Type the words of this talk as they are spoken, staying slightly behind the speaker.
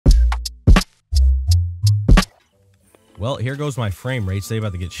Well, here goes my frame rate. So you're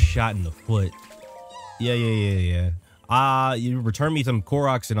about to get shot in the foot. Yeah. You return me some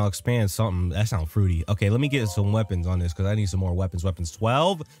Koroks and I'll expand something. That sounds fruity. Okay, let me get some weapons on this because I need some more weapons. Weapons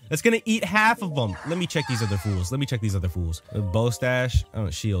 12. That's gonna eat half of them. Let me check these other fools. Bow stash. Oh,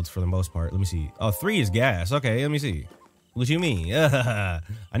 shields for the most part. Let me see. Oh, 3 is gas. Okay, let me see. What you mean? I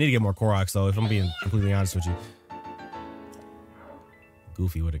need to get more Koroks though, if I'm being completely honest with you.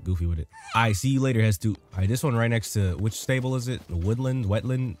 Goofy with it. All right, see you later, has to. All right, this one right next to, which stable is it? The woodland,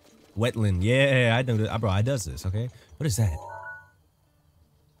 wetland. Yeah, I know that, bro. I does this. Okay, what is that?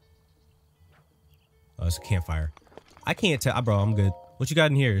 Oh, it's a campfire. I can't tell, bro. I'm good. What you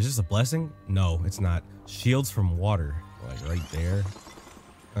got in here? Is this a blessing? No, it's not. Shields from water, like right there.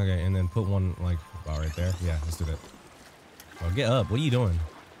 Okay, and then put one like about right there. Yeah, let's do that. Oh, get up. What are you doing?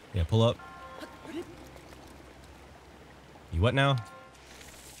 Yeah, pull up. You what now?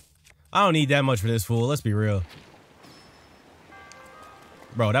 I don't need that much for this fool. Let's be real.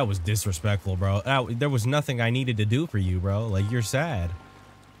 Bro, that was disrespectful, bro. There was nothing I needed to do for you, bro. Like, you're sad.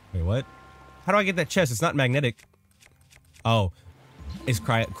 Wait, what? How do I get that chest? It's not magnetic. Oh, it's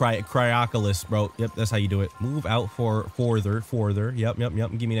cryoculus, bro. Yep, that's how you do it. Move out further. Yep.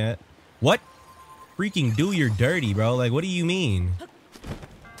 Give me that. What? Freaking do your dirty, bro. Like, what do you mean?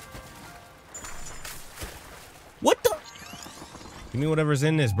 What the? Give me whatever's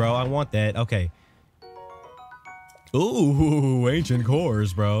in this, bro. I want that. Okay. Ooh, ancient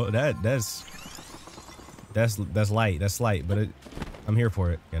cores, bro. That's light. That's light, but I'm here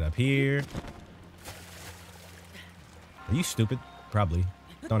for it. Get up here. Are you stupid? Probably.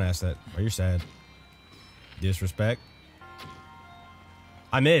 Don't ask that. Or you're sad. Disrespect.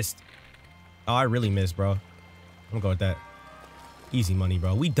 I missed. Oh, I really missed, bro. I'm gonna go with that. Easy money,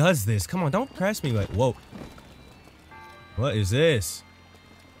 bro. We does this. Come on, don't press me like, whoa. What is this?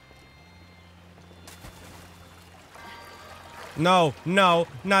 No,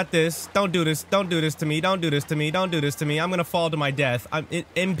 not this. Don't do this. Don't do this to me. Don't do this to me. Don't do this to me. I'm gonna fall to my death. I'm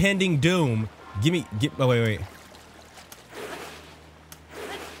impending doom. Oh, wait.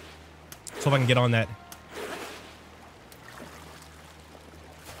 So if I can get on that.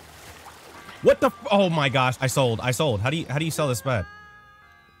 What the? Oh my gosh! I sold. How do you sell this bad,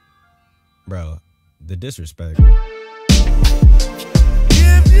 bro? The disrespect.